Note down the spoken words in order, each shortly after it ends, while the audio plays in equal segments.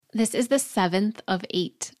This is the 7th of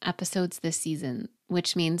 8 episodes this season,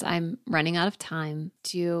 which means I'm running out of time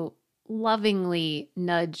to lovingly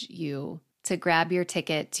nudge you to grab your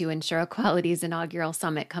ticket to Ensure Quality's inaugural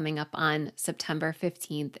summit coming up on September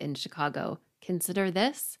 15th in Chicago. Consider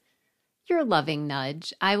this your loving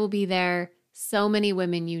nudge. I will be there. So many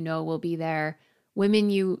women you know will be there. Women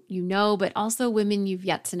you know, but also women you've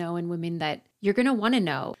yet to know and women that you're going to want to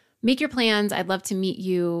know. Make your plans. I'd love to meet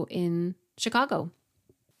you in Chicago.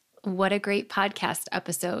 What a great podcast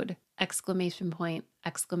episode! Exclamation point,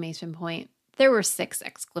 exclamation point. There were 6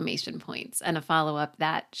 exclamation points and a follow-up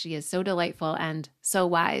that she is so delightful and so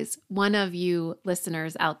wise. One of you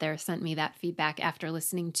listeners out there sent me that feedback after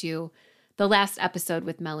listening to the last episode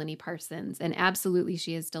with Melanie Parsons. And absolutely,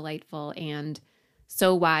 she is delightful and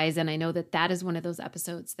so wise. And I know that that is one of those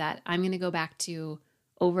episodes that I'm going to go back to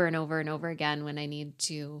over and over and over again when I need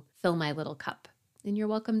to fill my little cup. And you're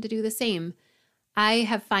welcome to do the same. I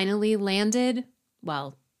have finally landed,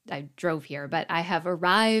 well, I drove here, but I have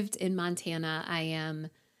arrived in Montana. I am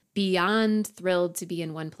beyond thrilled to be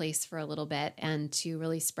in one place for a little bit and to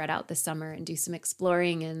really spread out the summer and do some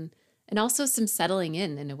exploring and also some settling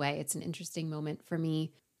in a way. It's an interesting moment for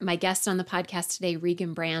me. My guest on the podcast today,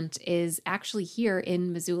 Reghan Brandt, is actually here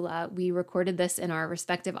in Missoula. We recorded this in our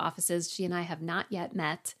respective offices. She and I have not yet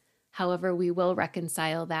met. However, we will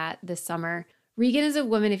reconcile that this summer. Reghan is a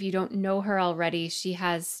woman, if you don't know her already, she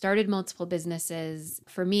has started multiple businesses.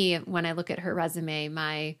 For me, when I look at her resume,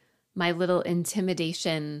 my little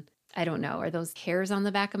intimidation, I don't know, are those hairs on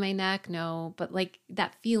the back of my neck? No, but like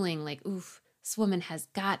that feeling like, oof, this woman has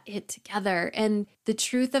got it together. And the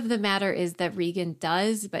truth of the matter is that Reghan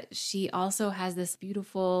does, but she also has this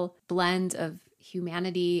beautiful blend of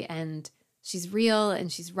humanity and she's real and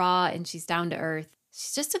she's raw and she's down to earth.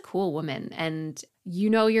 She's just a cool woman and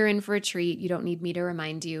you know you're in for a treat. You don't need me to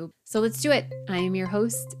remind you. So let's do it. I am your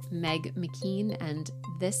host, Meg McKean, and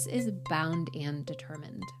this is Bound and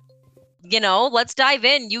Determined. Let's dive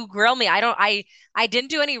in. You grill me. I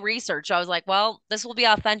didn't do any research. I was like, well, this will be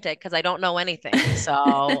authentic because I don't know anything.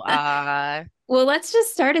 So, Well, let's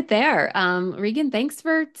just start it there. Reghan, thanks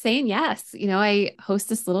for saying yes. You know, I host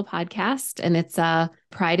this little podcast and it's a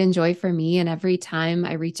pride and joy for me. And every time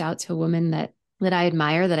I reach out to a woman that I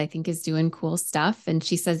admire, that I think is doing cool stuff, and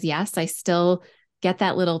she says yes, I still get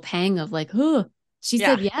that little pang of like, oh, she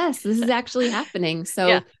yeah, said yes, this is actually happening.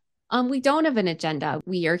 yeah, So we don't have an agenda.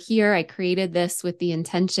 We are here. I created this with the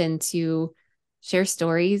intention to share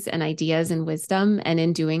stories and ideas and wisdom. And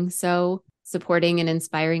in doing so, supporting and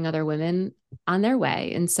inspiring other women on their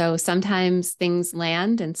way. And so sometimes things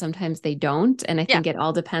land and sometimes they don't. And I yeah, think it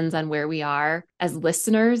all depends on where we are as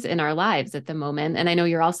listeners in our lives at the moment. And I know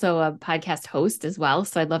you're also a podcast host as well.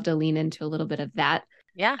 So I'd love to lean into a little bit of that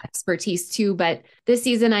yeah. expertise too. But this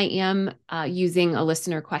season, I am using a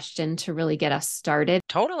listener question to really get us started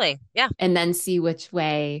Totally. Yeah. and then see which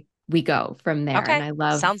way we go from there. And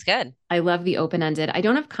Okay. Sounds good. I love the open-ended. I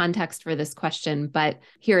don't have context for this question, but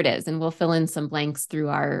here it is. And we'll fill in some blanks through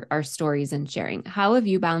our stories and sharing. How have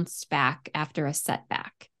you bounced back after a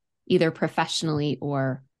setback, either professionally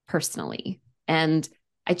or personally? And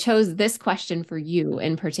I chose this question for you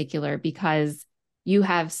in particular because you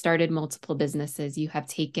have started multiple businesses. You have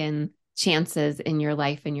taken chances in your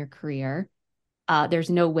life and your career. There's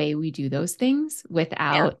no way we do those things Yeah.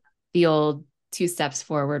 without the old 2 steps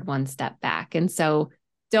forward, 1 step back. And so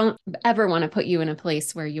don't ever want to put you in a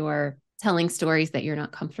place where you're telling stories that you're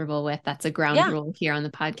not comfortable with. That's a ground Yeah. rule here on the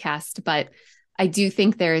podcast. But I do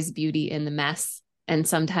think there is beauty in the mess. And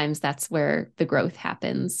sometimes that's where the growth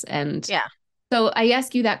happens. And Yeah. so I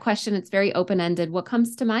ask you that question. It's very open-ended. What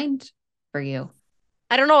comes to mind for you?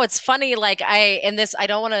 I don't know. It's funny. I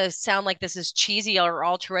don't want to sound like this is cheesy or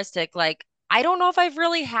altruistic. Like, I don't know if I've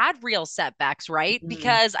really had real setbacks, right? Mm,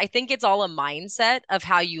 Because I think it's all a mindset of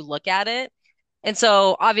how you look at it. And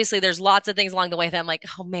so obviously there's lots of things along the way that I'm like,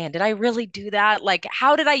 oh man, did I really do that? Like,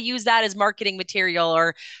 how did I use that as marketing material?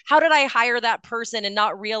 Or how did I hire that person and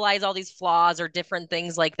not realize all these flaws or different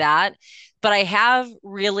things like that? But I have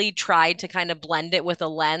really tried to kind of blend it with a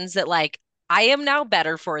lens that like, I am now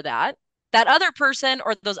better for that. That other person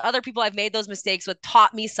or those other people I've made those mistakes with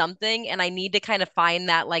taught me something, and I need to kind of find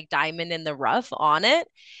that like diamond in the rough on it.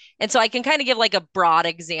 And so I can kind of give like a broad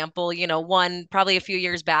example. One probably a few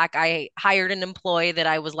years back, I hired an employee that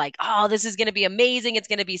I was like, oh, this is going to be amazing. It's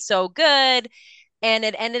going to be so good. And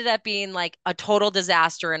it ended up being like a total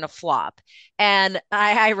disaster and a flop. And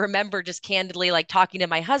I remember just candidly like talking to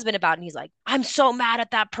my husband about it, and he's like, I'm so mad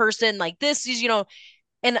at that person. Like, this is,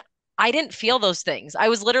 and I didn't feel those things. I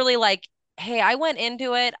was literally like, hey, I went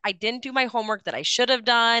into it. I didn't do my homework that I should have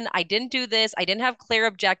done. I didn't do this. I didn't have clear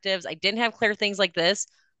objectives. I didn't have clear things like this.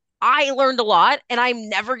 I learned a lot and I'm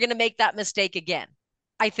never going to make that mistake again.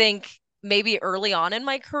 I think maybe early on in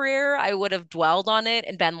my career, I would have dwelled on it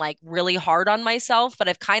and been like really hard on myself. But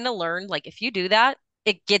I've kind of learned like if you do that,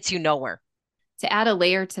 it gets you nowhere. To add a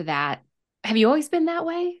layer to that, have you always been that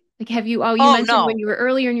way? Like, have you, oh, you Oh, mentioned when no. you were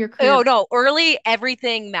earlier in your Oh career. no, early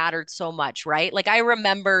everything mattered so much, right? Like I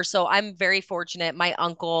remember, so I'm very fortunate. My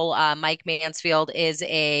uncle, Mike Mansfield, is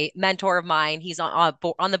a mentor of mine. He's on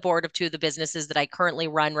the board of two of the businesses that I currently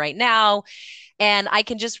run right now. And I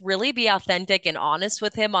can just really be authentic and honest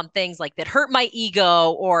with him on things like that hurt my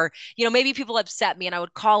ego, or, maybe people upset me and I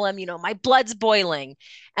would call him, my blood's boiling.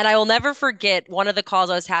 And I will never forget one of the calls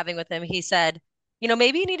I was having with him. He said,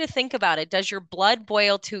 maybe you need to think about it. Does your blood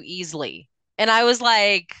boil too easily? And I was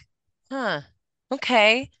like, huh,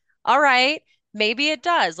 okay, all right. Maybe it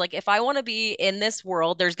does. Like, if I want to be in this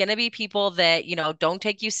world, there's going to be people that, don't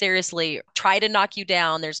take you seriously, try to knock you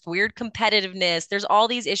down. There's weird competitiveness. There's all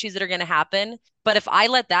these issues that are going to happen. But if I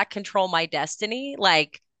let that control my destiny,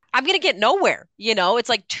 like, I'm going to get nowhere. It's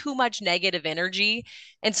like too much negative energy.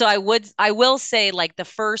 And so I will say, like, the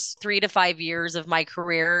first 3 to 5 years of my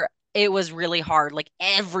career, it was really hard. Like,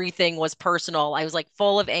 everything was personal. I was like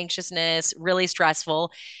full of anxiousness, really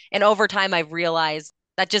stressful. And over time, I've realized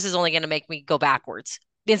that just is only going to make me go backwards.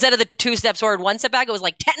 Instead of the 2 steps forward, 1 step back, it was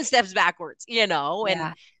like 10 steps backwards. And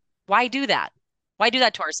Yeah. why do that? Why do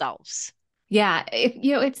that to ourselves? Yeah.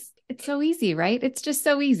 It's so easy, right? It's just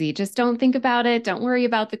so easy. Just don't think about it. Don't worry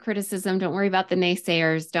about the criticism. Don't worry about the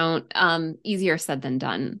naysayers. Don't, easier said than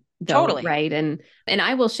done though, Totally. right? And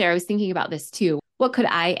I will share, I was thinking about this too. What could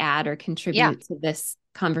I add or Yeah. contribute to this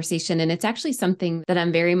conversation? And it's actually something that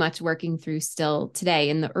I'm very much working through still today.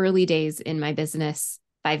 In the early days in my business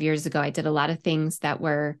 5 years ago, I did a lot of things that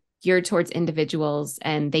were geared towards individuals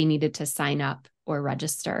and they needed to sign up or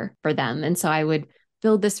register for them. And so I would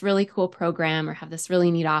build this really cool program or have this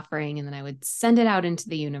really neat offering. And then I would send it out into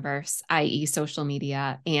the universe, i.e., social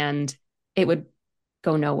media, and it would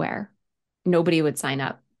go nowhere. Nobody would sign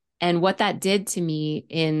up. And what that did to me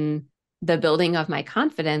in the building of my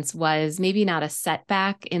confidence was maybe not a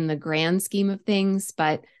setback in the grand scheme of things,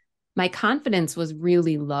 but my confidence was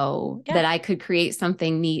really low Yeah. that I could create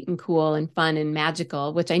something neat and cool and fun and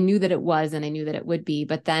magical, which I knew that it was and I knew that it would be.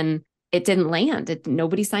 But then it didn't land.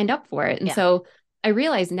 Nobody signed up for it. And Yeah. so I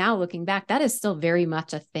realize now looking back, that is still very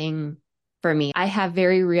much a thing for me. I have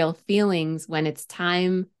very real feelings when it's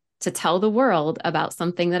time to tell the world about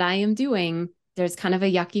something that I am doing. There's kind of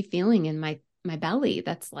a yucky feeling in my belly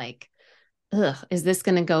that's like, ugh, is this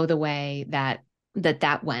going to go the way that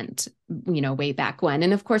went, way back when?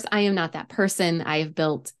 And of course, I am not that person. I have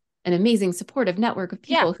built an amazing supportive network of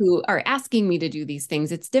Yeah. people who are asking me to do these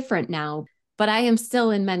things. It's different now, but I am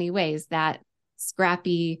still in many ways that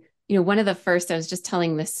scrappy. One of the first, I was just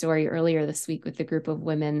telling this story earlier this week with the group of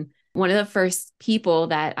women. One of the first people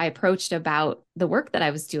that I approached about the work that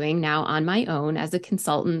I was doing now on my own as a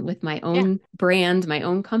consultant with my Yeah. own brand, my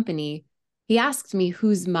own company, he asked me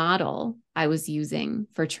whose model I was using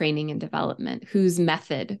for training and development, whose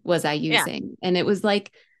method was I Yeah. using. And it was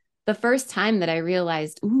like the first time that I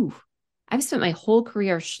realized, ooh, I've spent my whole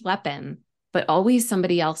career schlepping, but always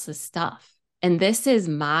somebody else's stuff. And this is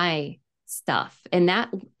my stuff. And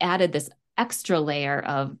that added this extra layer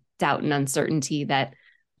of doubt and uncertainty that,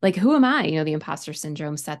 like, who am I? The imposter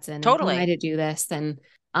syndrome sets in, and who am I Totally. to do this? And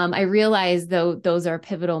I realize though those are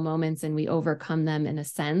pivotal moments and we overcome them in a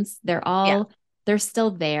sense. Yeah. They're still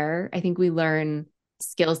there. I think we learn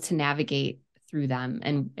skills to navigate through them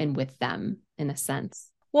and with them in a sense.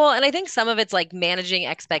 Well, and I think some of it's like managing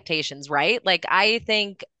expectations, right? Like I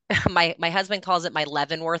think my husband calls it my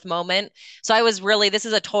Leavenworth moment. So I was really, this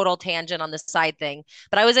is a total tangent on the side thing,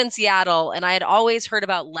 but I was in Seattle and I had always heard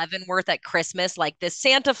about Leavenworth at Christmas, like this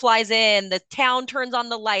Santa flies in, the town turns on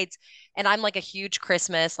the lights, and I'm like a huge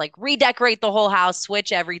Christmas, like redecorate the whole house,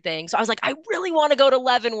 switch everything. So I was like, I really want to go to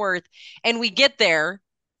Leavenworth. And we get there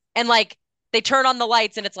and like they turn on the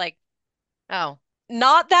lights and it's like, oh,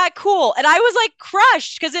 not that cool. And I was like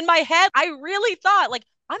crushed because in my head, I really thought, like,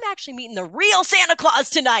 I'm actually meeting the real Santa Claus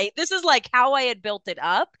tonight. This is like how I had built it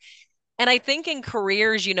up. And I think in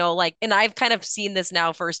careers, like, and I've kind of seen this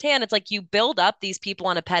now firsthand. It's like you build up these people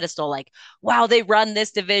on a pedestal, like, wow, they run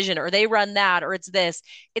this division or they run that or it's this.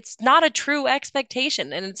 It's not a true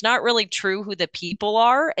expectation and it's not really true who the people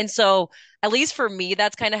are. And so, at least for me,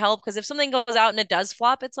 that's kind of helped because if something goes out and it does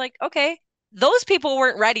flop, it's like, okay, those people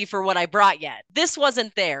weren't ready for what I brought yet. This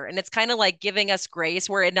wasn't there. And it's kind of like giving us grace.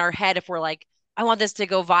 Where in our head, if we're like, I want this to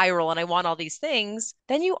go viral and I want all these things,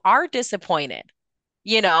 then you are disappointed,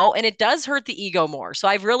 and it does hurt the ego more. So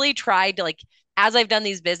I've really tried to like as I've done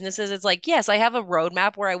these businesses, it's like, yes, I have a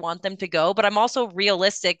roadmap where I want them to go, but I'm also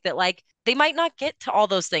realistic that like they might not get to all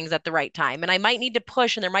those things at the right time. And I might need to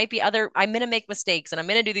push, and there might be I'm going to make mistakes and I'm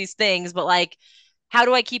going to do these things, but like, how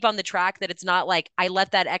do I keep on the track that it's not like I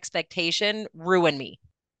let that expectation ruin me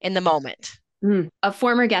in the moment? A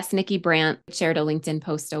former guest, Nikki Brandt, shared a LinkedIn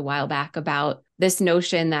post a while back about this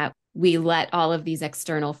notion that we let all of these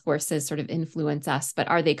external forces sort of influence us, but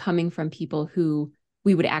are they coming from people who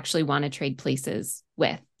we would actually want to trade places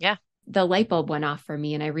with? Yeah. The light bulb went off for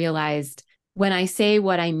me, and I realized when I say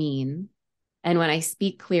what I mean and when I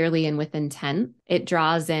speak clearly and with intent, it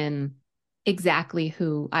draws in exactly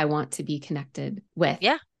who I want to be connected with.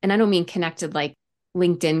 Yeah. And I don't mean connected like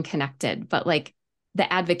LinkedIn connected, but like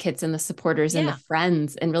the advocates and the supporters and the Yeah.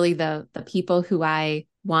 friends and really the people who I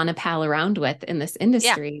want to pal around with in this Yeah.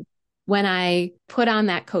 industry. When I put on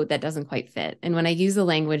that coat that doesn't quite fit, and when I use a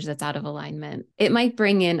language that's out of alignment, it might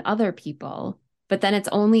bring in other people, but then it's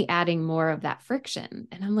only adding more of that friction.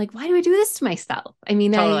 And I'm like, why do I do this to myself? I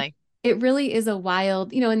mean, Totally. it really is a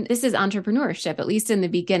wild, and this is entrepreneurship, at least in the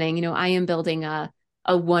beginning. I am building a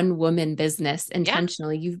one woman business Yeah.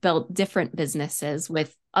 intentionally. You've built different businesses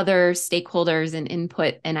with other stakeholders and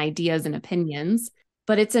input and ideas and opinions.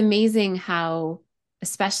 But it's amazing how,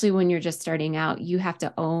 especially when you're just starting out, you have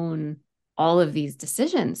to own all of these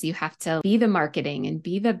decisions. You have to be the marketing and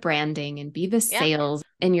be the branding and be the Yeah. sales,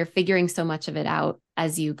 and you're figuring so much of it out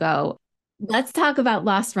as you go. Let's talk about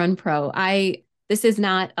Lost Run Pro. This is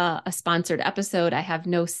not a sponsored episode. I have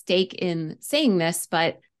no stake in saying this,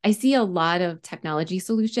 but I see a lot of technology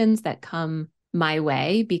solutions that come my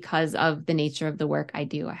way because of the nature of the work I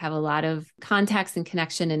do. I have a lot of contacts and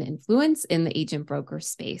connection and influence in the agent broker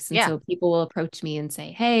space. And Yeah. so people will approach me and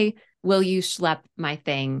say, "Hey, will you schlep my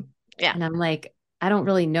thing?" Yeah. And I'm like, I don't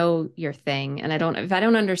really know your thing. And if I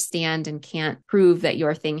don't understand and can't prove that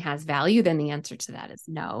your thing has value, then the answer to that is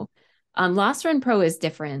no. Lost Run Pro is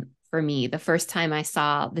different for me. The first time I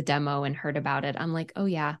saw the demo and heard about it, I'm like, oh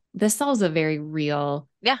yeah, this solves a very real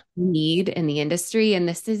Yeah. need in the industry. And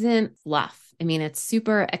this isn't fluff. I mean, it's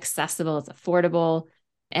super accessible, it's affordable,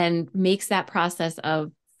 and makes that process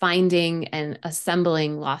of finding and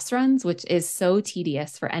assembling loss runs, which is so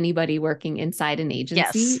tedious for anybody working inside an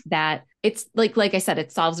agency, Yes. that it's like I said,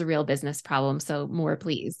 it solves a real business problem. So more,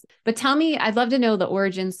 please. But tell me, I'd love to know the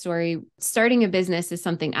origin story. Starting a business is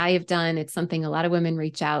something I have done. It's something a lot of women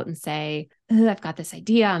reach out and say, I've got this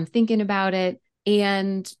idea, I'm thinking about it.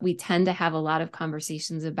 And we tend to have a lot of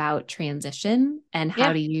conversations about transition and how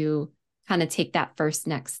Yeah. do you kind of take that first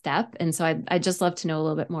next step. And so I'd just love to know a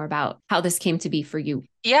little bit more about how this came to be for you.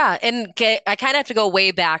 Yeah, and I kind of have to go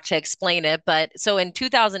way back to explain it, but so in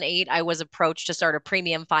 2008, I was approached to start a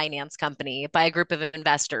premium finance company by a group of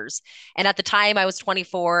investors. And at the time, I was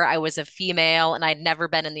 24, I was a female, and I'd never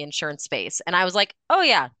been in the insurance space. And I was like, oh,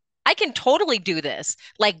 yeah, I can totally do this.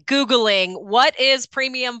 Like Googling, what is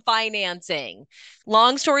premium financing?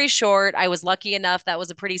 Long story short, I was lucky enough that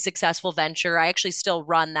was a pretty successful venture. I actually still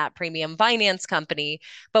run that premium finance company,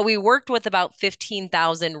 but we worked with about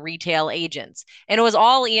 15,000 retail agents, and it was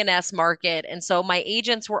all E&S market. And so my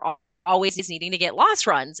agents were always needing to get loss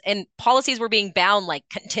runs, and policies were being bound like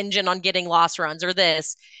contingent on getting loss runs or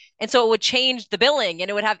this. And so it would change the billing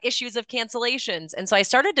and it would have issues of cancellations. And so I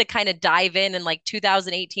started to kind of dive in like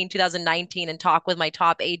 2018, 2019 and talk with my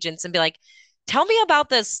top agents and be like, tell me about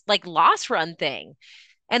this like loss run thing.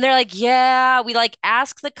 And they're like, yeah, we like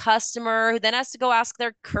ask the customer who then has to go ask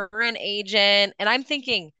their current agent. And I'm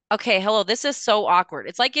thinking, okay, hello, this is so awkward.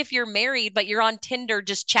 It's like if you're married, but you're on Tinder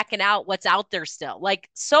just checking out what's out there still. Like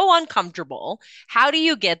so uncomfortable. How do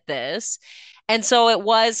you get this? And so it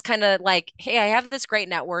was kind of like, hey, I have this great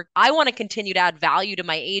network. I want to continue to add value to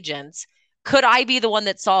my agents. Could I be the one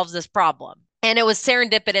that solves this problem? And it was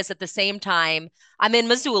serendipitous at the same time. I'm in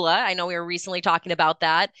Missoula. I know we were recently talking about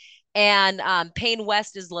that. And Payne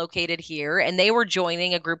West is located here, and they were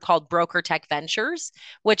joining a group called Broker Tech Ventures,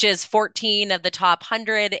 which is 14 of the top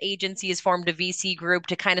 100 agencies formed a VC group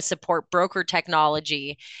to kind of support broker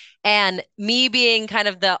technology. And me being kind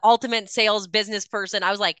of the ultimate sales business person,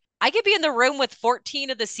 I was like, I could be in the room with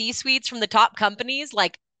 14 of the C suites from the top companies.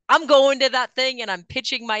 Like, I'm going to that thing and I'm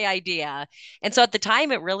pitching my idea. And so at the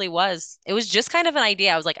time, it was just kind of an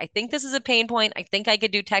idea. I was like, I think this is a pain point. I think I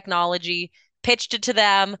could do technology, pitched it to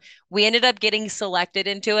them. We ended up getting selected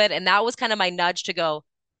into it. And that was kind of my nudge to go,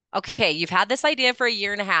 okay, you've had this idea for a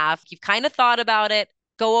year and a half. You've kind of thought about it.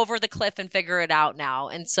 Go over the cliff and figure it out now.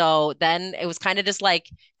 And so then it was kind of just like,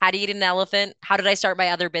 how do you eat an elephant? How did I start my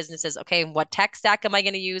other businesses? Okay, what tech stack am I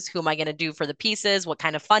going to use? Who am I going to do for the pieces? What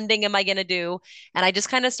kind of funding am I going to do? And I just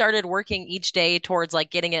kind of started working each day towards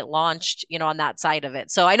like getting it launched, on that side of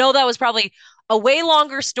it. So I know that was probably a way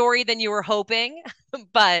longer story than you were hoping,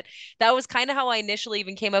 but that was kind of how I initially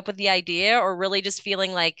even came up with the idea, or really just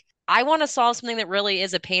feeling like I want to solve something that really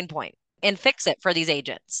is a pain point and fix it for these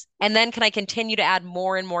agents. And then can I continue to add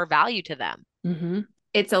more and more value to them? Mm-hmm.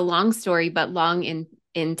 It's a long story, but long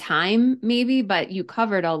in time, maybe, but you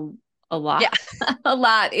covered a Yeah. lot, a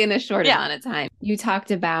lot in a short Yeah. amount of time. You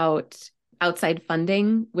talked about outside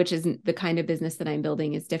funding, which isn't the kind of business that I'm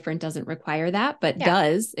building is different, doesn't require that, but Yeah.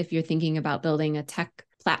 does if you're thinking about building a tech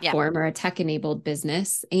Yeah. platform or a tech enabled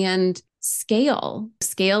business. And scale.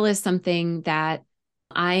 Scale is something that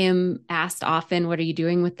I am asked often, what are you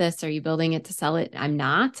doing with this? Are you building it to sell it? I'm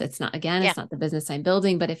not. It's not, again, Yeah. it's not the business I'm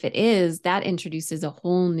building, but if it is, that introduces a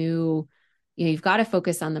whole new, you've got to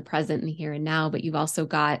focus on the present and the here and now, but you've also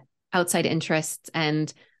got outside interests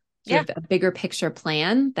and sort Yeah. of a bigger picture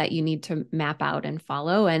plan that you need to map out and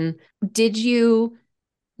follow. And did you,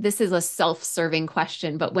 this is a self-serving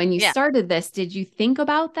question, but when you Yeah. started this, did you think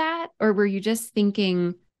about that? Or were you just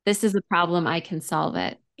thinking, this is a problem, I can solve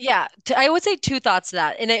it? Yeah, I would say two thoughts to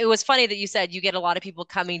that. And it was funny that you said you get a lot of people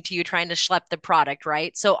coming to you trying to schlep the product,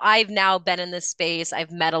 right? So I've now been in this space.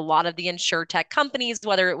 I've met a lot of the insure tech companies,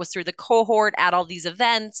 whether it was through the cohort at all these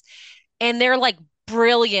events, and they're like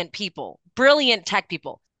brilliant people, brilliant tech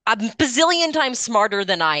people, a bazillion times smarter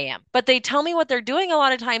than I am. But they tell me what they're doing a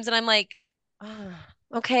lot of times, and I'm like, oh,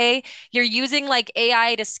 okay, you're using like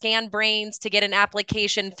AI to scan brains to get an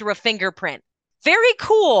application through a fingerprint. Very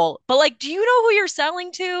cool. But like, do you know who you're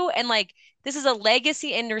selling to? And like, this is a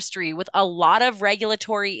legacy industry with a lot of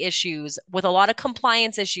regulatory issues, with a lot of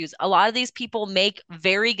compliance issues. A lot of these people make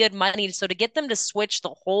very good money. So to get them to switch the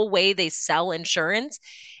whole way they sell insurance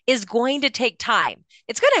is going to take time.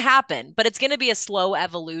 It's going to happen, but it's going to be a slow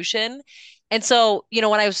evolution. And so,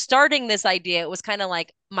 when I was starting this idea, it was kind of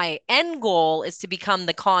like my end goal is to become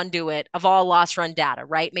the conduit of all loss run data,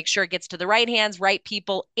 right? Make sure it gets to the right hands, right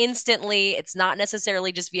people instantly. It's not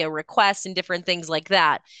necessarily just via requests and different things like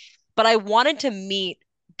that. But I wanted to meet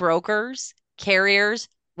brokers, carriers.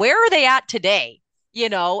 Where are they at today?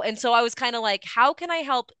 And so I was kind of like, how can I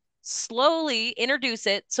help slowly introduce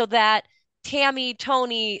it so that Tammy,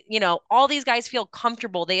 Tony, all these guys feel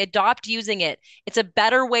comfortable. They adopt using it. It's a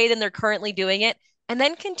better way than they're currently doing it, and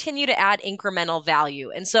then continue to add incremental value.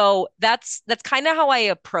 And so that's kind of how I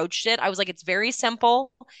approached it. I was like, it's very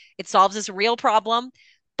simple. It solves this real problem,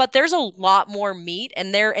 but there's a lot more meat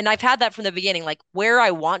and I've had that from the beginning, like where I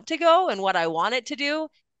want to go and what I want it to do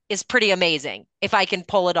is pretty amazing if I can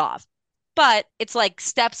pull it off. But it's like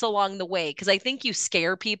steps along the way because I think you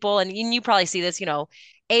scare people and you probably see this,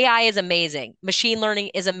 AI is amazing. Machine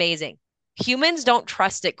learning is amazing. Humans don't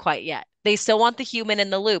trust it quite yet. They still want the human in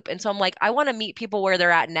the loop. And so I'm like, I want to meet people where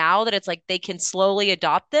they're at now that it's like they can slowly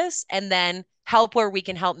adopt this and then help where we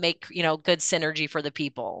can help make, good synergy for the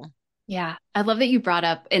people. Yeah, I love that you brought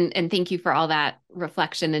up and thank you for all that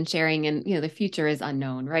reflection and sharing. And the future is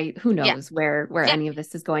unknown, right? Who Yeah. knows where Yeah. any of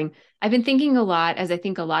this is going? I've been thinking a lot, as I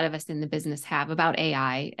think a lot of us in the business have, about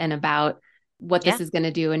AI and about what Yeah. this is going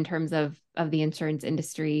to do in terms of the insurance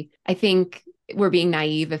industry. I think we're being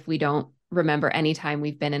naive if we don't remember any time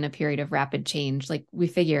we've been in a period of rapid change. Like we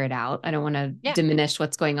figure it out. I don't want to Yeah. diminish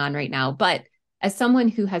what's going on right now, but as someone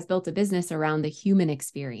who has built a business around the human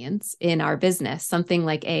experience in our business, something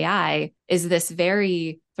like AI is this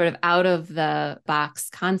very sort of out of the box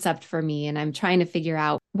concept for me. And I'm trying to figure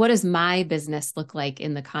out, what does my business look like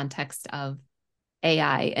in the context of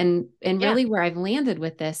AI? And Yeah. really where I've landed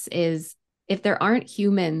with this is, if there aren't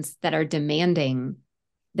humans that are demanding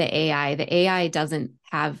the AI doesn't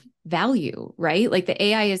have value, right? Like the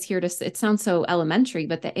AI is here to, it sounds so elementary,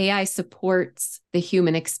 but the AI supports the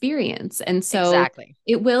human experience. And so Exactly.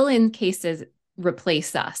 it will, in cases,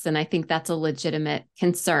 replace us. And I think that's a legitimate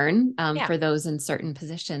concern Yeah. for those in certain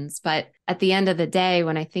positions. But at the end of the day,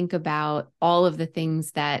 when I think about all of the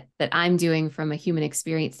things that I'm doing from a human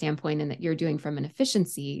experience standpoint and that you're doing from an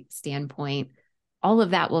efficiency standpoint, all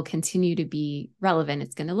of that will continue to be relevant.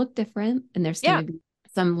 It's going to look different, and there's going Yeah. to be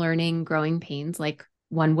some learning, growing pains like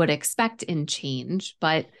one would expect in change.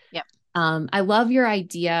 But Yeah. I love your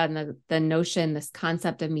idea and the notion, this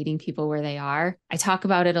concept of meeting people where they are. I talk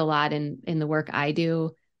about it a lot in the work I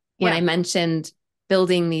do. When I Yeah. mentioned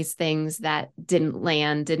building these things that didn't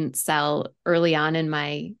land, didn't sell early on in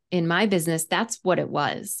my business, that's what it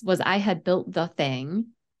was I had built the thing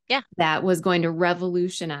Yeah. that was going to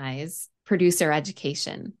revolutionize producer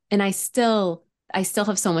education. And I still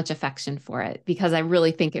have so much affection for it because I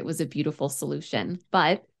really think it was a beautiful solution.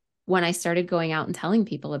 But when I started going out and telling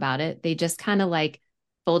people about it, they just kind of like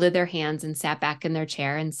folded their hands and sat back in their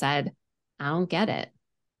chair and said, I don't get it.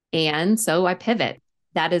 And so I pivot.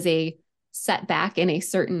 That is a set back in a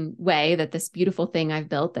certain way that this beautiful thing I've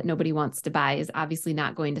built that nobody wants to buy is obviously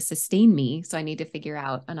not going to sustain me. So I need to figure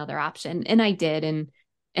out another option. And I did.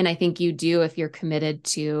 And I think you do if you're committed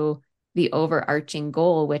to the overarching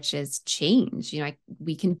goal, which is change.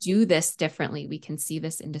 We can do this differently. We can see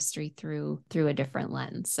this industry through a different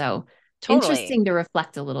lens. So Totally. interesting to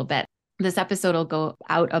reflect a little bit. This episode will go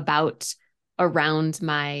out about around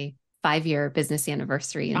my 5-year business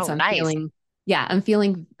anniversary. And Oh, so nice. I'm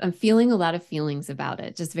feeling a lot of feelings about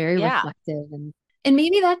it, just very Yeah. reflective. And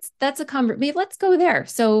maybe that's a maybe let's go there.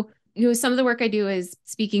 So, some of the work I do is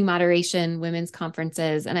speaking moderation, women's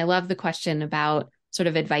conferences. And I love the question about sort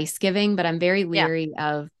of advice giving, but I'm very Yeah. leery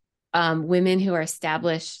of women who are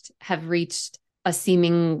established, have reached a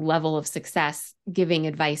seeming level of success giving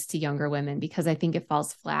advice to younger women, because I think it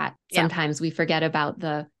falls flat. Yeah. Sometimes we forget about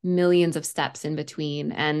the millions of steps in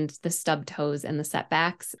between and the stub toes and the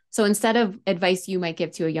setbacks. So instead of advice you might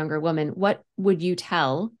give to a younger woman, what would you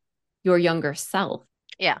tell your younger self?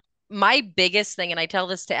 Yeah. My biggest thing, and I tell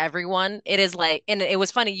this to everyone, it is like, and it was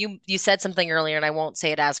funny, you said something earlier, and I won't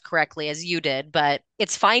say it as correctly as you did, but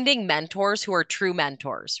it's finding mentors who are true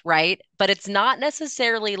mentors, right? But it's not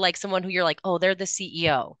necessarily like someone who you're like, oh, they're the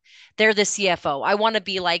CEO, they're the CFO. I want to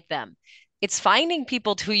be like them. It's finding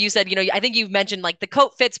people who you said, I think you've mentioned like the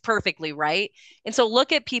coat fits perfectly, right? And so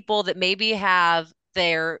look at people that maybe have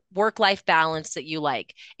their work-life balance that you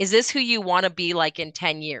like. Is this who you want to be like in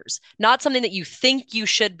 10 years? Not something that you think you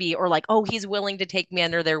should be, or like, oh, he's willing to take me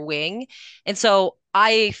under their wing. And so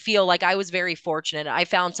I feel like I was very fortunate. I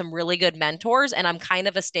found some really good mentors, and I'm kind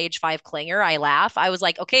of a stage 5 clinger. I laugh. I was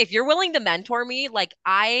like, okay, if you're willing to mentor me, like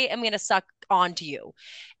I am going to suck onto you.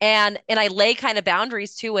 And I lay kind of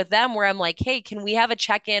boundaries too with them where I'm like, hey, can we have a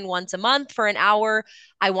check-in once a month for an hour?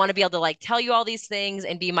 I want to be able to like tell you all these things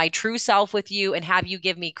and be my true self with you and have you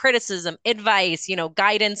give me criticism, advice,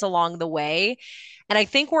 guidance along the way. And I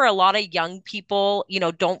think where a lot of young people,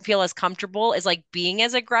 don't feel as comfortable is like being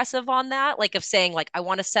as aggressive on that, like of saying, like, I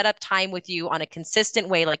want to set up time with you on a consistent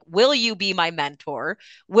way. Like, will you be my mentor?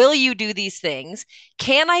 Will you do these things?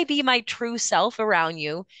 Can I be my true self around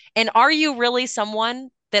you? And are you really someone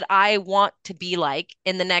that I want to be like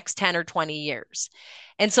in the next 10 or 20 years?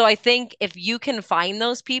 And so I think if you can find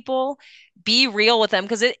those people, be real with them,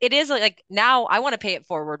 because it is like now I want to pay it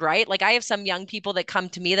forward, right? Like I have some young people that come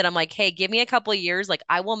to me that I'm like, hey, give me a couple of years. Like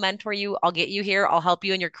I will mentor you. I'll get you here. I'll help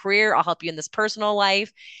you in your career. I'll help you in this personal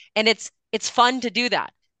life. And it's fun to do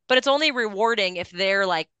that. But it's only rewarding if they're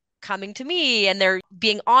like coming to me and they're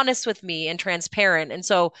being honest with me and transparent. And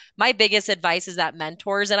so my biggest advice is that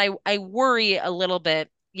mentors, and I worry a little bit,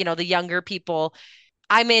 the younger people.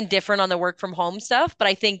 I'm indifferent on the work from home stuff, but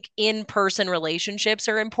I think in-person relationships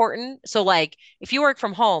are important. So like if you work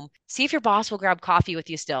from home, see if your boss will grab coffee with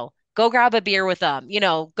you still. Go grab a beer with them,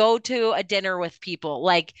 go to a dinner with people.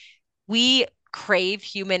 Like we crave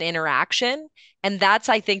human interaction. And that's,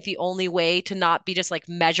 I think, the only way to not be just like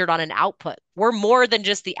measured on an output. We're more than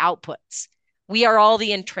just the outputs. We are all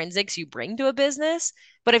the intrinsics you bring to a business.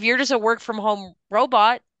 But if you're just a work from home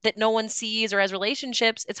robot that no one sees or has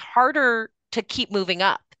relationships, it's harder to keep moving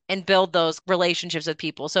up and build those relationships with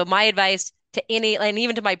people. So my advice to any, and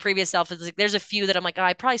even to my previous self, is like there's a few that I'm like, oh,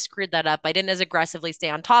 I probably screwed that up. I didn't as aggressively stay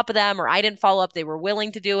on top of them, or I didn't follow up. They were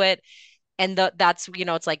willing to do it. And that's,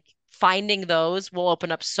 it's like finding those will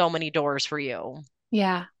open up so many doors for you.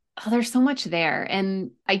 Yeah. Oh, there's so much there.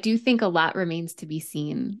 And I do think a lot remains to be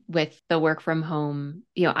seen with the work from home.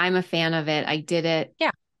 I'm a fan of it. I did it.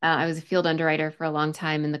 Yeah. I was a field underwriter for a long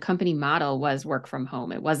time, and the company model was work from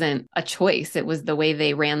home. It wasn't a choice. It was the way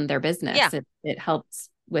they ran their Yeah. business. It helped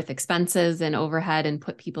with expenses and overhead and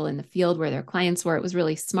put people in the field where their clients were. It was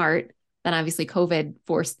really smart. Then obviously COVID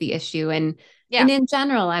forced the issue. And Yeah. in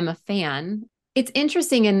general, I'm a fan. It's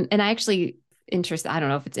interesting. And I actually I don't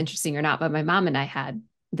know if it's interesting or not, but my mom and I had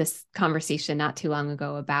this conversation not too long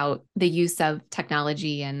ago about the use of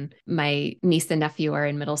technology, and my niece and nephew are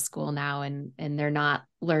in middle school now, and they're not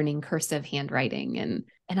learning cursive handwriting, and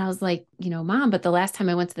I was like, mom, but the last time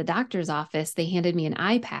I went to the doctor's office, they handed me an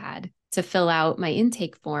iPad to fill out my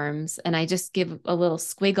intake forms, and I just give a little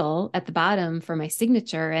squiggle at the bottom for my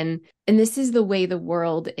signature, and this is the way the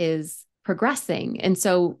world is progressing. And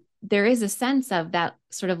so there is a sense of that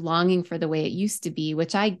sort of longing for the way it used to be,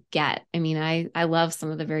 which I get. I mean, I love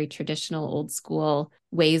some of the very traditional old school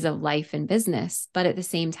ways of life and business, but at the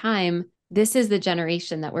same time, this is the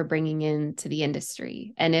generation that we're bringing into the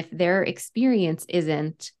industry. And if their experience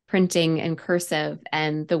isn't printing and cursive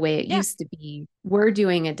and the way it Yeah. used to be, we're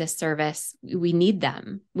doing a disservice. We need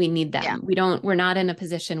them. We need Yeah. them. We're not in a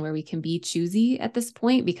position where we can be choosy at this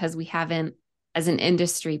point, because we haven't, as an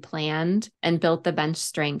industry, planned and built the bench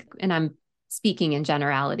strength. And I'm speaking in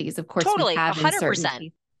generalities. Of course, we Totally, have 100%.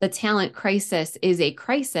 uncertainty. The talent crisis is a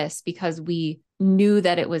crisis because we knew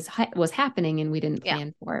that it was happening and we didn't Yeah.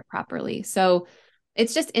 plan for it properly. So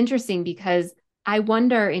it's just interesting because I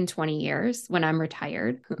wonder in 20 years when I'm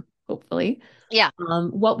retired, hopefully, Yeah.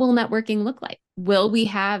 what will networking look like? Will we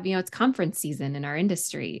have, it's conference season in our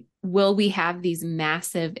industry? Will we have these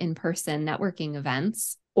massive in-person networking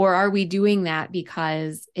events? Or are we doing that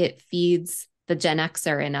because it feeds the Gen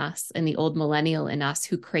Xer in us and the old millennial in us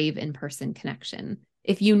who crave in-person connection?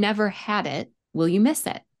 If you never had it, will you miss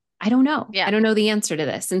it? I don't know. Yeah. I don't know the answer to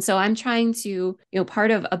this. And so I'm trying to,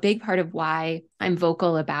 a big part of why I'm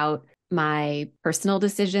vocal about my personal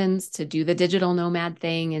decisions to do the digital nomad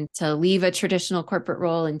thing and to leave a traditional corporate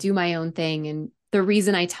role and do my own thing. And the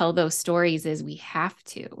reason I tell those stories is we have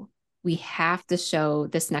to. We have to show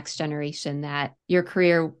this next generation that your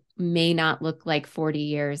career may not look like 40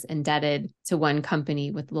 years indebted to one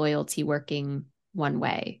company with loyalty working one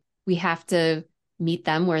way. We have to meet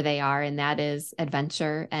them where they are, and that is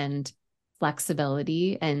adventure and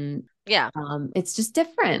flexibility. And Yeah. it's just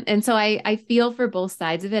different. And so I feel for both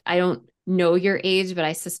sides of it. I don't know your age, but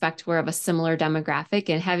I suspect we're of a similar demographic,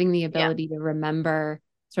 and having the Yeah. ability to remember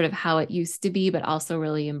sort of how it used to be, but also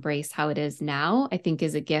really embrace how it is now, I think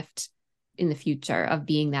is a gift in the future of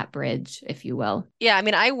being that bridge, if you will. Yeah, I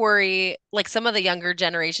mean, I worry like some of the younger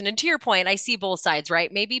generation, and to your point, I see both sides,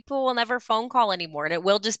 right? Maybe people will never phone call anymore and it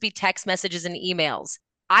will just be text messages and emails.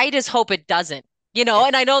 I just hope it doesn't,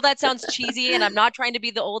 and I know that sounds cheesy and I'm not trying to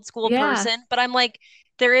be the old school Yeah. person, but I'm like,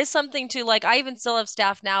 there is something to like, I even still have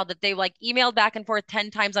staff now that they like emailed back and forth 10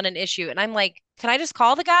 times on an issue. And I'm like, can I just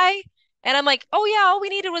call the guy? And I'm like, oh yeah, all we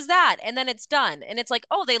needed was that. And then it's done. And it's like,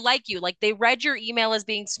 oh, they like you. Like they read your email as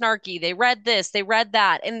being snarky. They read this, they read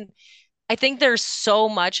that. And I think there's so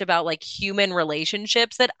much about like human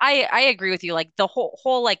relationships that I agree with you. Like the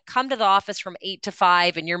whole like come to the office from 8 to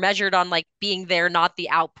 5 and you're measured on like being there, not the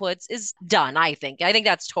outputs is done, I think. I think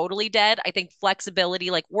that's totally dead. I think flexibility,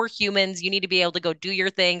 like we're humans, you need to be able to go do your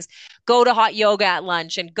things, go to hot yoga at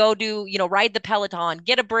lunch and go do, ride the Peloton,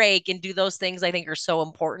 get a break and do those things I think are so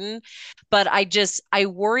important. But I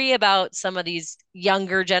worry about some of these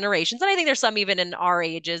younger generations. And I think there's some even in our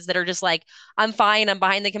ages that are just like, I'm fine. I'm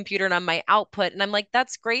behind the computer and I'm my output. And I'm like,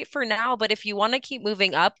 that's great for now. But if you want to keep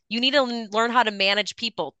moving up, you need to learn how to manage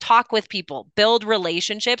people, talk with people, build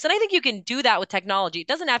relationships. And I think you can do that with technology. It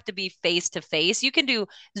doesn't have to be face to face. You can do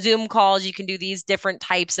Zoom calls, you can do these different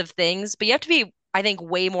types of things, but you have to be, I think,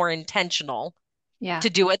 way more intentional Yeah. to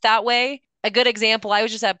do it that way. A good example, I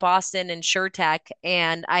was just at Boston and SureTech,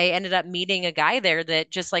 and I ended up meeting a guy there that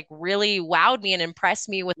just like really wowed me and impressed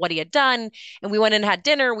me with what he had done. And we went and had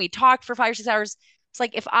dinner. We talked for 5 or 6 hours. It's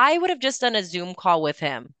like if I would have just done a Zoom call with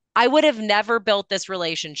him, I would have never built this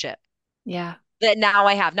relationship Yeah. that now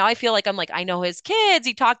I have. Now I feel like I'm like, I know his kids.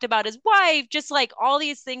 He talked about his wife, just like all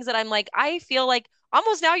these things that I'm like, I feel like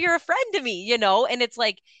almost now you're a friend to me. And it's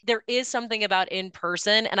like there is something about in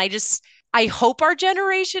person. And I hope our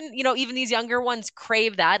generation, even these younger ones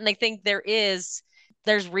crave that. And I think there's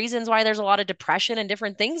reasons why there's a lot of depression and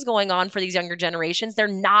different things going on for these younger generations. They're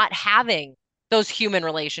not having those human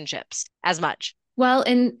relationships as much. Well,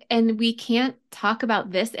 and we can't talk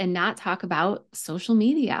about this and not talk about social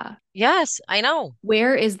media. Yes, I know.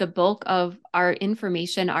 Where is the bulk of our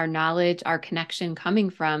information, our knowledge, our connection coming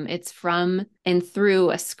from? It's from and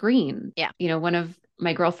through a screen. Yeah. One of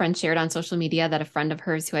my girlfriends shared on social media that a friend of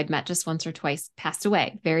hers who I'd met just once or twice passed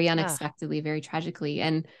away very Ugh. unexpectedly, very tragically.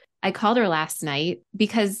 And I called her last night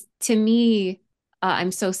because to me,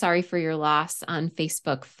 I'm so sorry for your loss on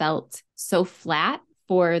Facebook felt so flat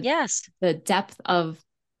for Yes. the depth of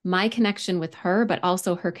my connection with her, but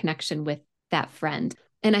also her connection with that friend.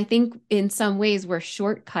 And I think in some ways we're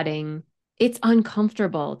shortcutting. It's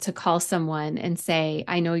uncomfortable to call someone and say,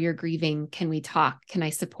 I know you're grieving. Can we talk? Can I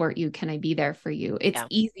support you? Can I be there for you? It's Yeah.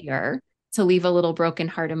 easier to leave a little broken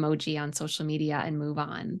heart emoji on social media and move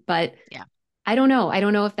on. But Yeah. I don't know. I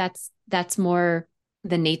don't know if that's more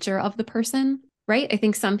the nature of the person, right? I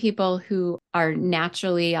think some people who are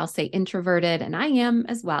naturally, I'll say introverted, and I am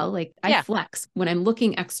as well. Like I Yeah. flex when I'm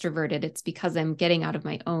looking extroverted, it's because I'm getting out of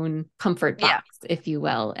my own comfort Yeah. box, if you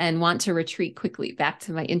will, and want to retreat quickly back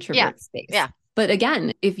to my Yeah. introvert space. Yeah. But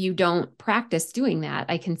again, if you don't practice doing that,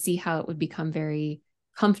 I can see how it would become very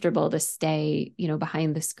comfortable to stay,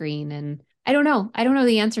 behind the screen. And I don't know. I don't know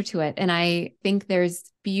the answer to it. And I think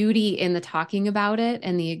there's beauty in the talking about it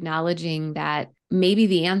and the acknowledging that maybe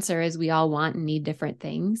the answer is we all want and need different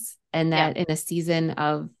things. And Yeah. that in a season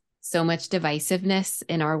of so much divisiveness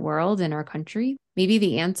in our world, in our country, maybe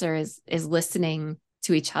the answer is listening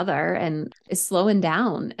to each other and is slowing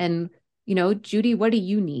down. And, Judy, what do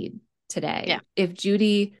you need today. Yeah. If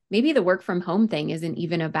Judy, maybe the work from home thing isn't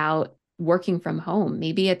even about working from home.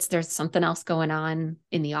 Maybe it's there's something else going on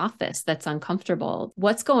in the office that's uncomfortable.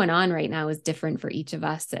 What's going on right now is different for each of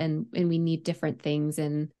us, and we need different things,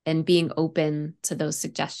 and being open to those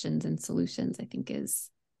suggestions and solutions, I think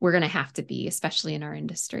is we're going to have to be, especially in our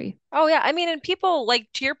industry. Oh yeah, I mean, and people like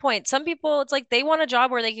to your point, some people it's like they want a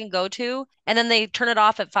job where they can go to and then they turn it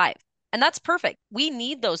off at 5. And that's perfect. We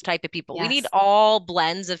need those type of people. We need Yes. all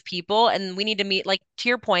blends of people and we need to meet like to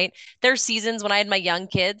your point, there's seasons when I had my young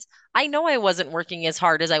kids, I know I wasn't working as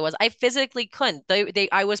hard as I was. I physically couldn't.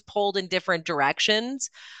 I was pulled in different directions,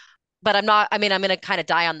 but I'm not, I mean, I'm going to kind of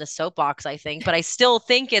die on the soapbox, I think, but I still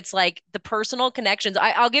think it's like the personal connections.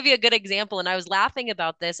 I'll give you a good example. And I was laughing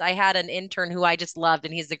about this. I had an intern who I just loved,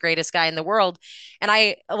 and he's the greatest guy in the world. And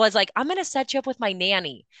I was like, I'm going to set you up with my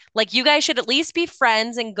nanny. Like, you guys should at least be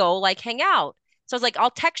friends and go like hang out. So I was like, I'll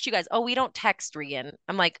text you guys. Oh, we don't text, Regan.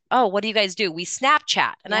 I'm like, oh, what do you guys do? We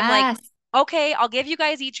Snapchat. And I'm like, Yes. okay, I'll give you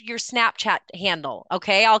guys each your Snapchat handle.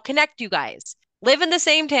 Okay, I'll connect you guys. Live in the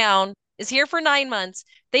same town, is here for 9 months.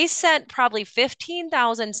 They sent probably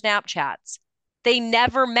 15,000 Snapchats. They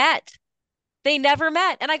never met. They never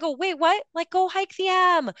met. And I go, wait, what? Like, go hike the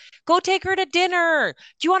M. Go take her to dinner.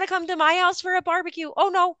 Do you want to come to my house for a barbecue? Oh,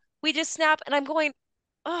 no. We just snap. And I'm going,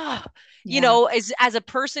 oh, Yeah. as a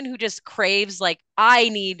person who just craves, like, I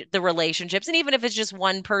need the relationships. And even if it's just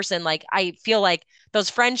one person, like, I feel like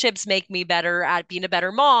those friendships make me better at being a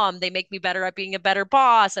better mom. They make me better at being a better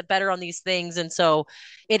boss, at better on these things. And so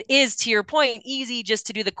it is, to your point, easy just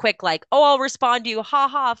to do the quick, like, oh, I'll respond to you, ha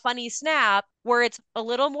ha, funny snap, where it's a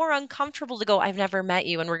little more uncomfortable to go, I've never met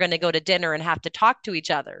you and we're going to go to dinner and have to talk to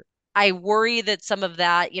each other. I worry that some of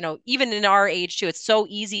that, even in our age too, it's so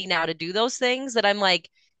easy now to do those things that I'm like,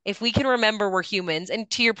 if we can remember we're humans, and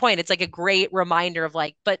to your point, it's like a great reminder of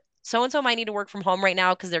like, but so and so might need to work from home right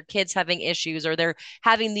now because their kids having issues or they're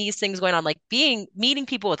having these things going on, like meeting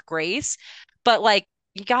people with grace, but like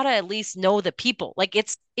you gotta at least know the people. Like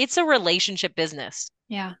it's a relationship business.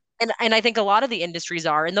 Yeah. And I think a lot of the industries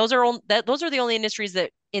are, and those are the only industries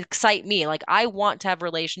that excite me. Like I want to have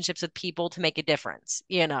relationships with people to make a difference.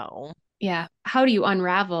 Yeah. How do you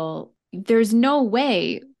unravel? There's no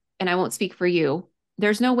way, and I won't speak for you,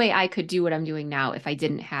 there's no way I could do what I'm doing now if I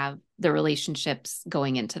didn't have the relationships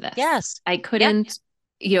going into this. Yes. I Yeah. couldn't,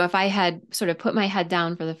 if I had sort of put my head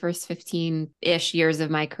down for the first 15-ish years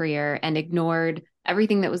of my career and ignored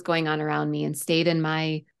everything that was going on around me and stayed in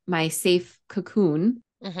my safe cocoon,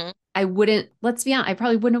 Hmm. I wouldn't, let's be honest, I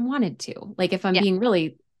probably wouldn't have wanted to. Like if I'm Yeah. being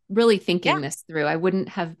really, really Yeah. thinking this through, I wouldn't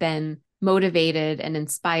have been motivated and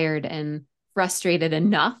inspired and frustrated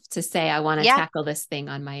enough to say, I want to Yeah. tackle this thing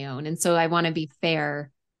on my own. And so I want to be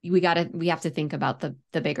fair. We have to think about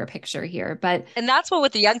the bigger picture here. But And that's what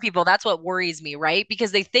with the young people, that's what worries me, right?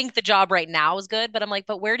 Because they think the job right now is good, but I'm like,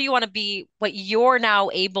 but where do you want to be what you're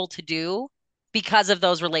now able to do because of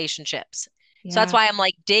those relationships? So that's yeah, why I'm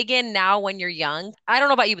like, dig in now when you're young. I don't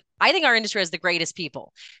know about you, but I think our industry has the greatest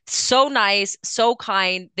people. So nice, so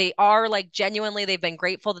kind. They are like genuinely, they've been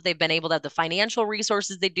grateful that they've been able to have the financial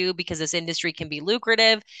resources they do because this industry can be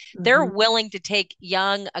lucrative. They're mhm. willing to take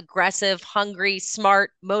young, aggressive, hungry,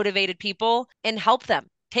 smart, motivated people and help them,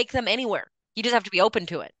 take them anywhere. You just have to be open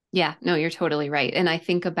to it. Yeah, no, you're totally right. And I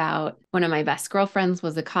think about one of my best girlfriends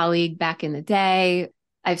was a colleague back in the day.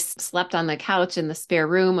 I've slept on the couch in the spare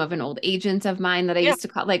room of an old agent of mine that I Yeah. used to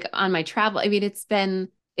call like on my travel. I mean,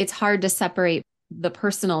 it's hard to separate the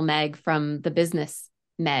personal Meg from the business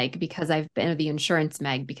Meg because I've been the insurance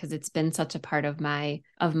Meg because it's been such a part of my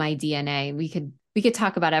DNA. We could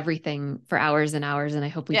talk about everything for hours and hours, and I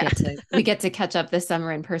hope Yeah. we get to catch up this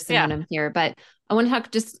summer in person Yeah. when I'm here. But I want to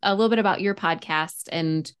talk just a little bit about your podcast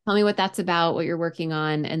and tell me what that's about, what you're working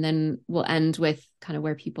on, and then we'll end with kind of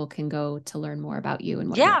where people can go to learn more about you and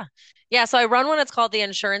what you're. Yeah. Yeah. So I run one, it's called the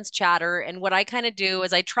Insurance Chatter. And what I kind of do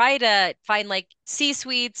is I try to find like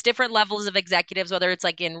C-suites, different levels of executives, whether it's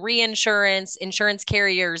like in reinsurance, insurance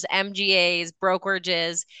carriers, MGAs,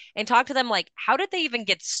 brokerages, and talk to them like, how did they even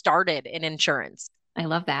get started in insurance? I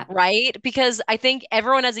love that. Right? Because I think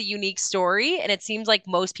everyone has a unique story, and it seems like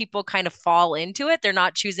most people kind of fall into it. They're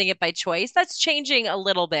not choosing it by choice. That's changing a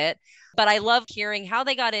little bit, but I love hearing how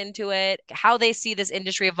they got into it, how they see this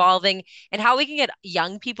industry evolving, and how we can get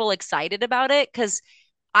young people excited about it. Because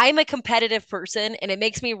I'm a competitive person, and it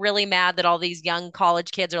makes me really mad that all these young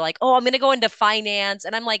college kids are like, oh, I'm going to go into finance.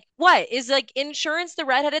 And I'm like, what is like insurance the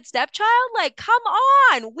redheaded stepchild? Like, come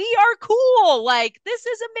on, we are cool. Like, this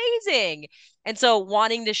is amazing. And so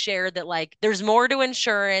wanting to share that like there's more to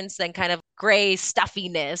insurance than kind of gray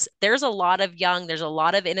stuffiness. There's a lot of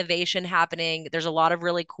innovation happening. There's a lot of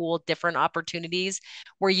really cool different opportunities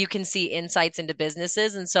where you can see insights into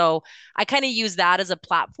businesses. And so I kind of use that as a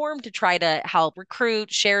platform to try to help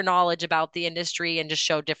recruit, share knowledge about the industry and just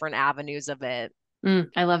show different avenues of it.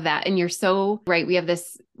 I love that. And you're so right. We have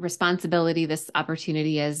this responsibility, this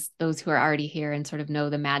opportunity as those who are already here and sort of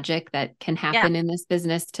know the magic that can Yeah. happen in this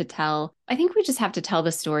business to tell. I think we just have to tell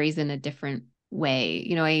the stories in a different way.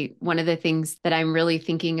 One of the things that I'm really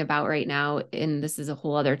thinking about right now, and this is a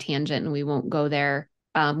whole other tangent and we won't go there,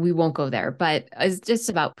 but it's just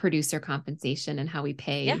about producer compensation and how we Yeah.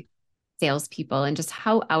 pay salespeople and just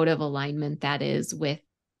how out of alignment that is with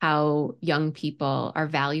how young people are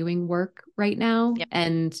valuing work right now. Yep.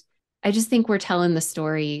 And I just think we're telling the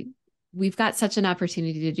story. We've got such an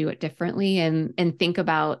opportunity to do it differently and think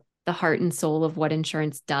about the heart and soul of what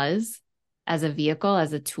insurance does as a vehicle,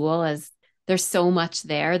 as a tool, as there's so much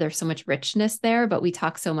there. There's so much richness there, but we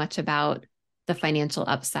talk so much about the financial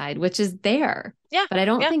upside, which is there. Yeah. But I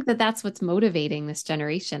don't Yeah. think that that's what's motivating this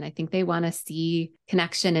generation. I think they want to see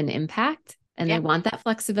connection and impact, and they Yeah. want that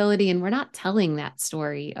flexibility. And we're not telling that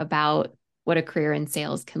story about what a career in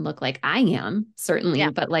sales can look like. I am certainly, Yeah.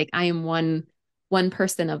 but like I am one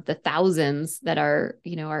person of the thousands that are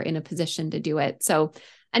in a position to do it. So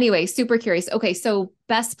anyway, super curious. Okay, so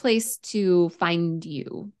best place to find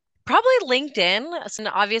you. Probably LinkedIn. So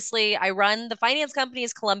obviously, I run the finance company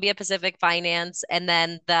is Columbia Pacific Finance, and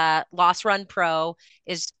then the Loss Run Pro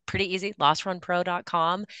is pretty easy,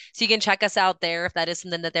 lossrunpro.com. So you can check us out there if that is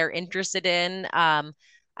something that they're interested in.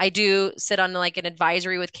 I do sit on like an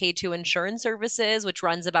advisory with K2 Insurance Services, which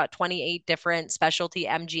runs about 28 different specialty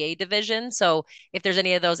MGA divisions. So if there's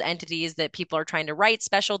any of those entities that people are trying to write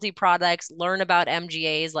specialty products, learn about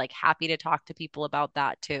MGAs, like happy to talk to people about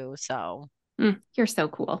that too. So You're so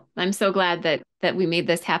cool. I'm so glad that we made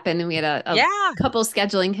this happen, and we had a yeah. couple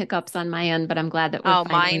scheduling hiccups on my end, but I'm glad that we're Oh,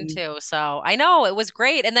 mine finally too. So I know it was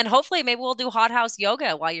great. And then hopefully maybe we'll do hot house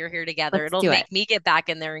yoga while you're here together. let's It'll do it. make me get back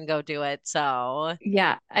in there and go do it. So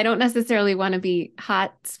Yeah, I don't necessarily want to be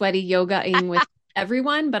hot, sweaty yogaing with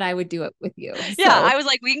everyone, but I would do it with you. yeah, So, I was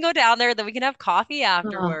like, we can go down there, then we can have coffee oh,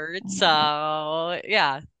 afterwards. oh my God, So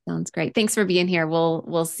yeah. sounds great. Thanks for being here.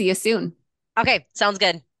 We'll see you soon. Okay, sounds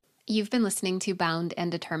good. You've been listening to Bound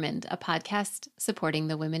and Determined, a podcast supporting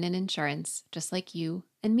the women in insurance, just like you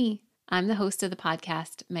and me. I'm the host of the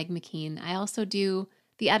podcast, Meg McKean. I also do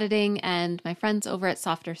the editing, and my friends over at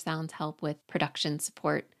Softer Sounds help with production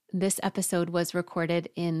support. This episode was recorded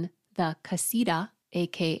in the casita,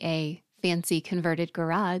 aka fancy converted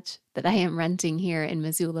garage, that I am renting here in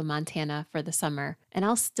Missoula, Montana for the summer. And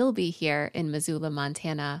I'll still be here in Missoula,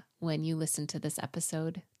 Montana when you listen to this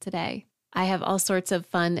episode today. I have all sorts of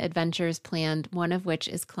fun adventures planned, one of which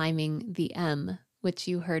is climbing the M, which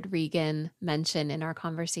you heard Reghan mention in our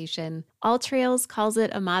conversation. All Trails calls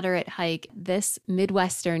it a moderate hike. This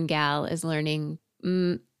Midwestern gal is learning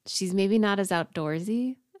she's maybe not as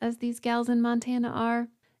outdoorsy as these gals in Montana are.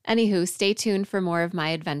 Anywho, stay tuned for more of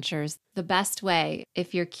my adventures. The best way,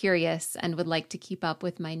 if you're curious and would like to keep up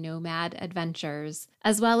with my nomad adventures,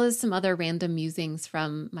 as well as some other random musings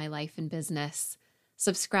from my life and business,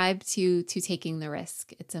 subscribe to Taking the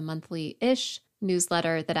Risk. It's a monthly-ish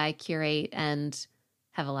newsletter that I curate and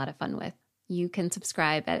have a lot of fun with. You can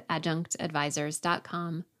subscribe at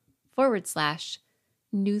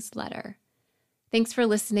adjunctadvisors.com/newsletter. Thanks for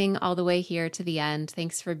listening all the way here to the end.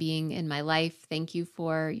 Thanks for being in my life. Thank you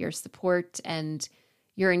for your support and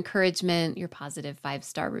your encouragement, your positive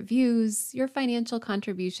 5-star reviews, your financial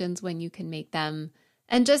contributions when you can make them,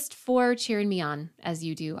 and just for cheering me on as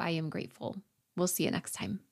you do. I am grateful. We'll see you next time.